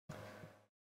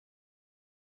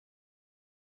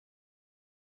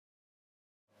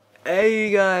Hey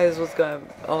guys, what's going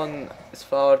on? It's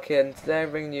Kid, and today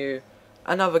I'm bringing you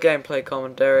another gameplay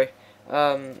commentary.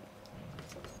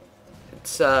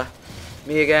 It's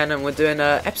me again, and we're doing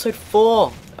episode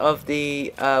 4 of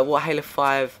the what Halo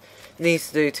 5 needs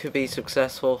to do to be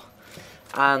successful.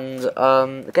 And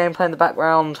the gameplay in the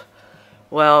background,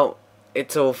 well,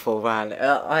 it's awful, man.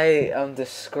 I am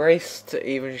disgraced to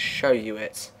even show you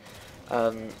it.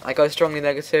 I go strongly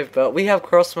negative, but we have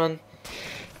Crossman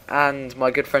and my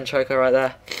good friend Choco right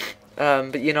there.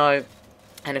 But you know,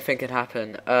 anything can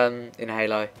happen in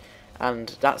Halo,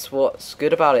 and that's what's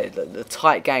good about it, the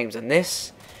tight games, and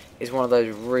this is one of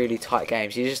those really tight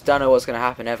games. You just don't know what's going to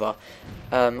happen ever.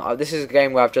 This is a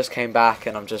game where I've just came back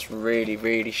and I'm just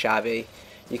really shabby.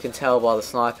 You can tell by the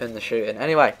sniping, the shooting.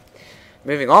 Anyway,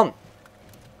 moving on.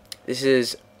 This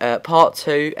is part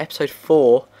 2, episode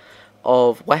 4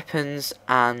 of Weapons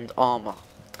and Armour.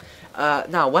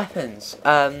 Now, weapons.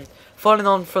 Following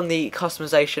on from the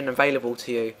customization available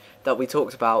to you that we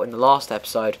talked about in the last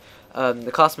episode,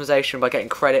 the customization by getting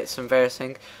credits and various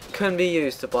things can be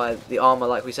used to buy the armor,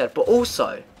 like we said. But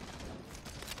also,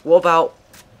 what about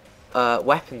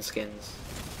weapon skins?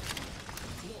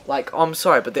 Like, I'm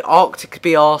sorry, but the Arctic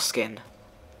BR skin,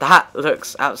 that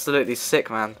looks absolutely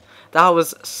sick, man. That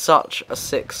was such a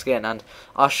sick skin, and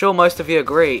I'm sure most of you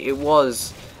agree it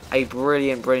was a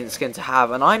brilliant skin to have,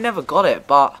 and I never got it,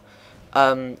 but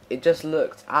it just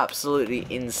looked absolutely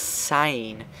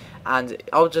insane, and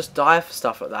I would just die for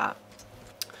stuff like that.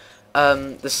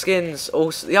 The skins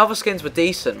also, the other skins were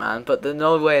decent, man, but they're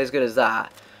no way as good as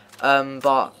that.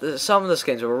 But some of the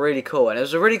skins were really cool, and it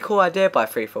was a really cool idea by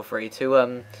 343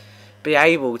 to be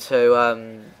able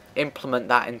to implement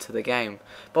that into the game.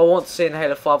 But I want to see in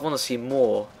Halo 5, I want to see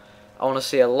more. I want to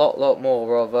see a lot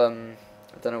more of I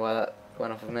don't know why that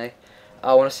went off of me.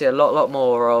 I want to see a lot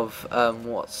more of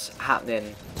what's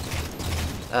happening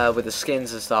with the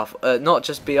skins and stuff. Not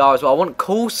just BR as well. I want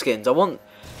cool skins. I want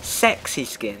sexy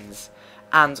skins.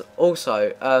 And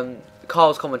also,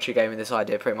 Carl's commentary gave me this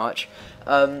idea pretty much.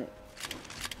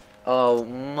 Oh,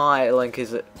 my link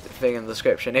is a thing in the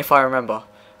description if I remember,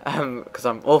 because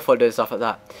I'm awful at doing stuff like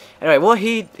that. Anyway, what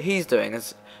he's doing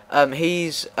is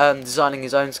he's designing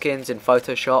his own skins in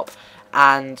Photoshop,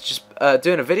 and just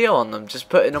doing a video on them, just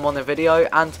putting them on the video,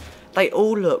 and they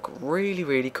all look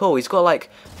really cool. He's got like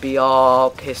BR,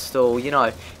 pistol, you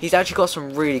know, he's actually got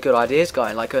some really good ideas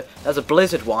going. Like there's a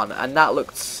Blizzard one, and that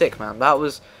looked sick, man. That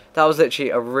was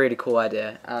literally a really cool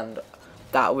idea, and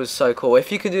that was so cool.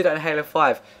 If you could do that in Halo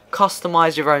 5,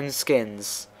 customize your own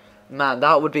skins, man,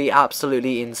 that would be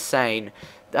absolutely insane.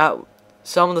 That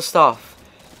some of the stuff,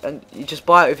 and you just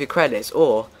buy it with your credits,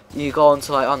 or you go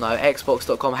onto, like, I don't know,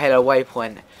 xbox.com Halo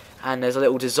Waypoint, and there's a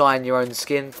little design your own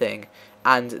skin thing,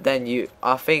 and then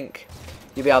I think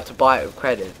you'll be able to buy it with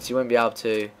credits. You won't be able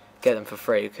to get them for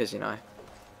free because, you know,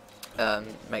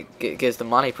 gives them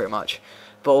money pretty much.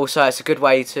 But also it's a good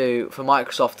way for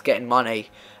Microsoft getting money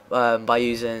by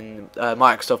using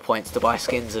Microsoft points to buy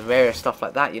skins and various stuff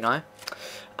like that, you know.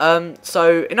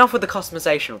 So enough with the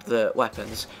customization of the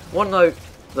weapons. I want to know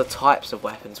the types of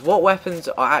weapons. What weapons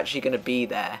are actually going to be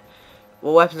there?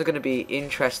 What weapons are going to be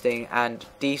interesting and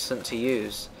decent to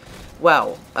use?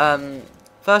 Well,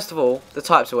 first of all, the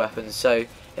types of weapons. So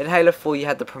in Halo 4 you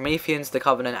had the Prometheans, the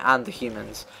Covenant, and the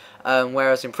Humans,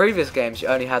 whereas in previous games you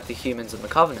only had the Humans and the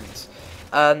Covenants.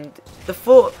 The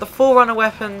Forerunner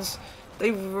weapons,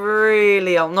 they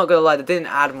really, I'm not gonna lie, they didn't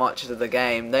add much to the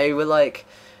game. They were like,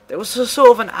 it was a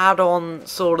sort of an add-on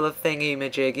sort of the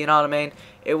thingy-majig, you know what I mean?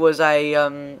 It was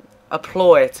a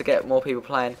ploy to get more people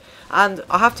playing. And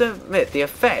I have to admit, the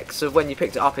effects of when you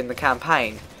picked it up in the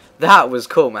campaign, that was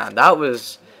cool, man. That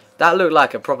looked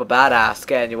like a proper badass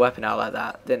getting your weapon out like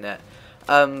that, didn't it?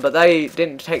 But they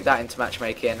didn't take that into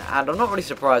matchmaking, and I'm not really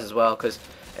surprised as well, because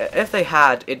if they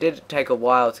had, it did take a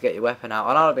while to get your weapon out,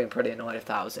 and I would have been pretty annoyed if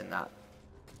that was in that.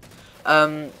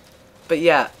 But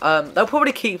yeah, they'll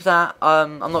probably keep that.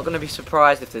 I'm not going to be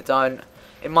surprised if they don't.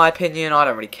 In my opinion, I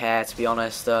don't really care, to be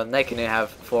honest. They can have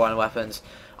Forerunner weapons.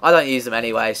 I don't use them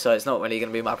anyway, so it's not really going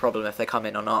to be my problem if they come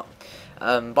in or not.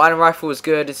 Binding rifle was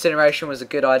good. Incineration was a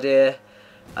good idea.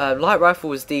 Light rifle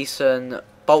was decent.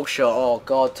 Bolt shot, oh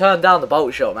god, turn down the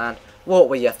bolt shot, man. What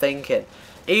were you thinking?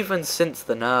 Even since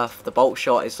the nerf, the bolt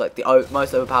shot is like the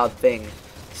most overpowered thing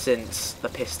since the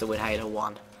pistol in Halo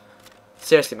 1.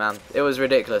 Seriously, man, it was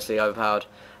ridiculously overpowered,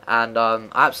 and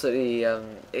absolutely,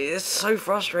 it's so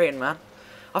frustrating, man.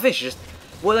 I think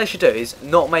what they should do is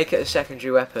not make it a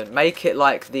secondary weapon. Make it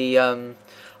like the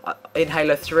in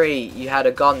Halo 3, you had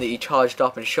a gun that you charged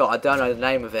up and shot. I don't know the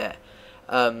name of it,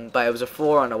 but it was a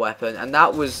Forerunner weapon, and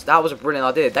that was a brilliant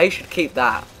idea. They should keep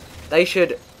that. They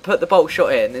should put the bolt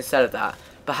shot in instead of that,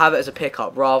 but have it as a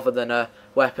pickup rather than a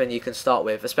weapon you can start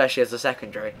with, especially as a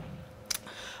secondary.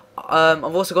 I've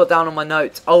also got down on my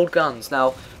notes old guns.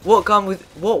 Now,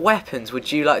 what weapons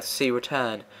would you like to see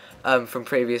return from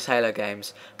previous Halo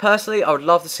games? Personally, I would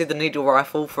love to see the needle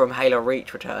rifle from Halo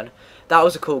Reach return. That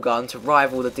was a cool gun to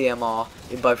rival the DMR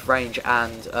in both range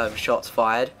and shots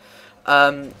fired.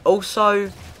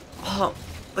 Also,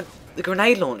 the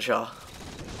grenade launcher.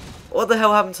 What the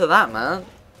hell happened to that, man?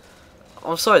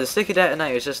 I'm sorry, the sticky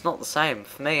detonator is just not the same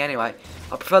for me anyway.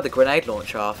 I prefer the grenade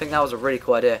launcher. I think that was a really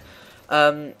cool idea.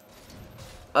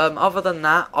 Other than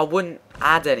that, I wouldn't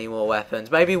add any more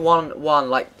weapons. Maybe one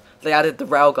like they added the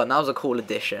railgun. That was a cool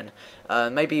addition.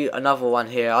 Maybe another one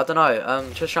here. I don't know.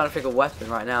 Just trying to think of a weapon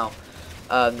right now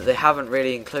that they haven't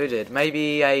really included.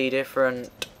 Maybe a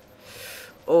different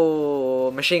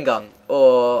machine gun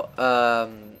or I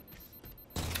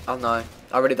don't know.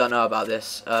 I really don't know about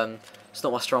this. It's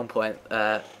not my strong point.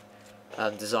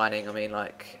 Designing. I mean,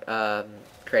 like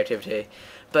creativity.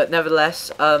 But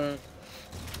nevertheless,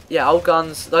 yeah, old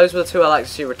guns. Those were the two I like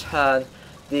to see return.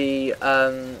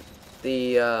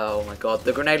 Oh my god,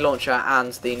 the grenade launcher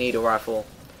and the needle rifle.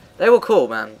 They were cool,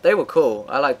 man. They were cool.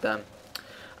 I like them.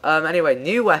 Anyway,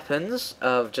 new weapons.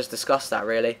 I've just discussed that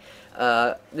really.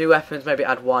 New weapons. Maybe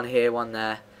add one here, one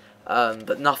there.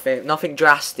 But nothing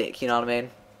drastic. You know what I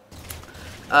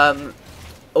mean?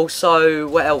 Also,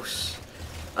 what else?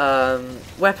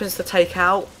 Weapons to take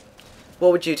out.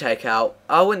 What would you take out?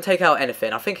 I wouldn't take out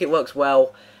anything. I think it works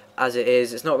well as it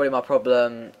is. It's not really my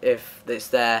problem if it's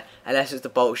there, unless it's the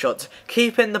bolt shot.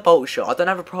 Keep in the bolt shot. I don't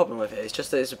have a problem with it. It's just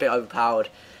that it's a bit overpowered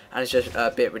and it's just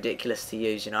a bit ridiculous to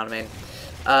use. You know what I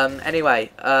mean?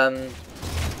 Anyway,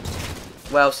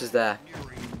 what else is there?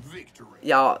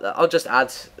 Yeah, I'll just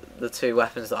add the two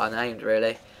weapons that I named.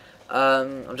 Really.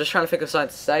 I'm just trying to think of something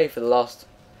to say for the last,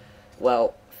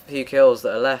 well, few kills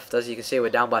that are left. As you can see, we're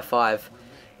down by 5.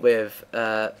 With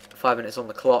 5 minutes on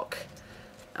the clock,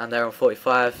 and they're on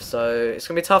 45, so it's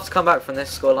gonna be tough to come back from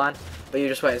this scoreline. But you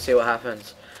just wait and see what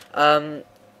happens.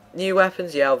 New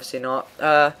weapons, yeah, obviously not.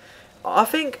 I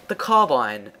think the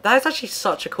carbine, that is actually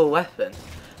such a cool weapon.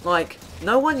 Like,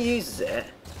 no one uses it,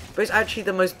 but it's actually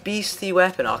the most beastly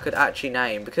weapon I could actually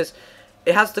name because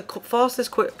it has the fastest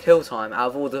quick kill time out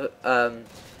of all the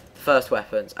first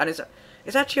weapons, and it's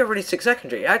actually a really sick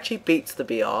secondary. It actually beats the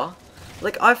BR.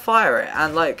 Like, I fire it,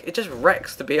 and, like, it just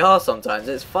wrecks the BR sometimes.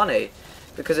 It's funny,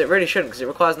 because it really shouldn't, because it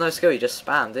requires no skill. You just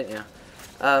spam, didn't you?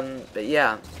 But,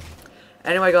 yeah.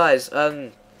 Anyway, guys, I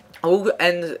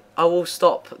will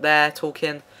stop there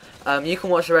talking. You can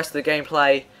watch the rest of the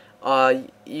gameplay.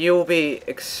 You'll be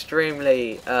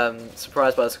extremely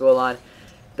surprised by the scoreline.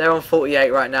 They're on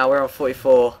 48 right now. We're on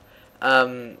 44.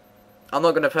 I'm not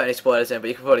going to put any spoilers in, but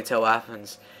you can probably tell what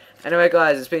happens. Anyway,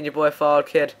 guys, it's been your boy, Filed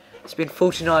Kid. It's been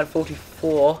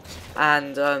 49-44,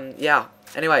 and yeah.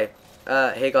 Anyway,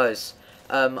 here goes.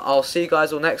 I'll see you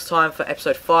guys all next time for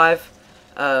episode 5.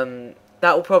 That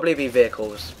will probably be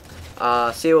vehicles.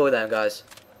 See you all then, guys.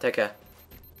 Take care.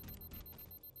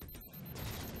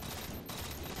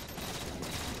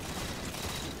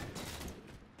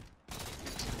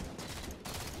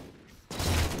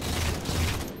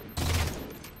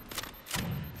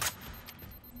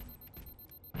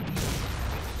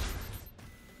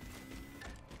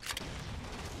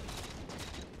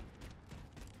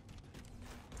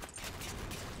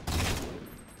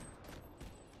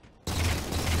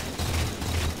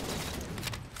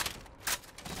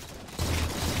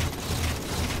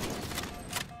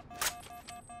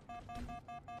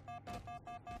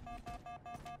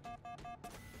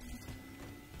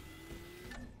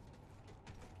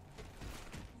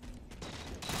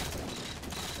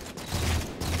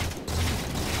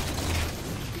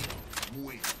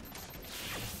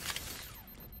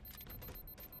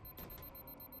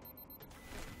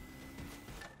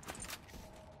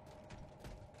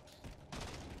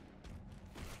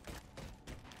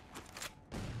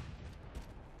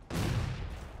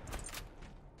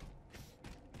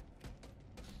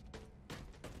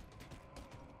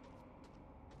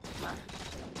 Bye.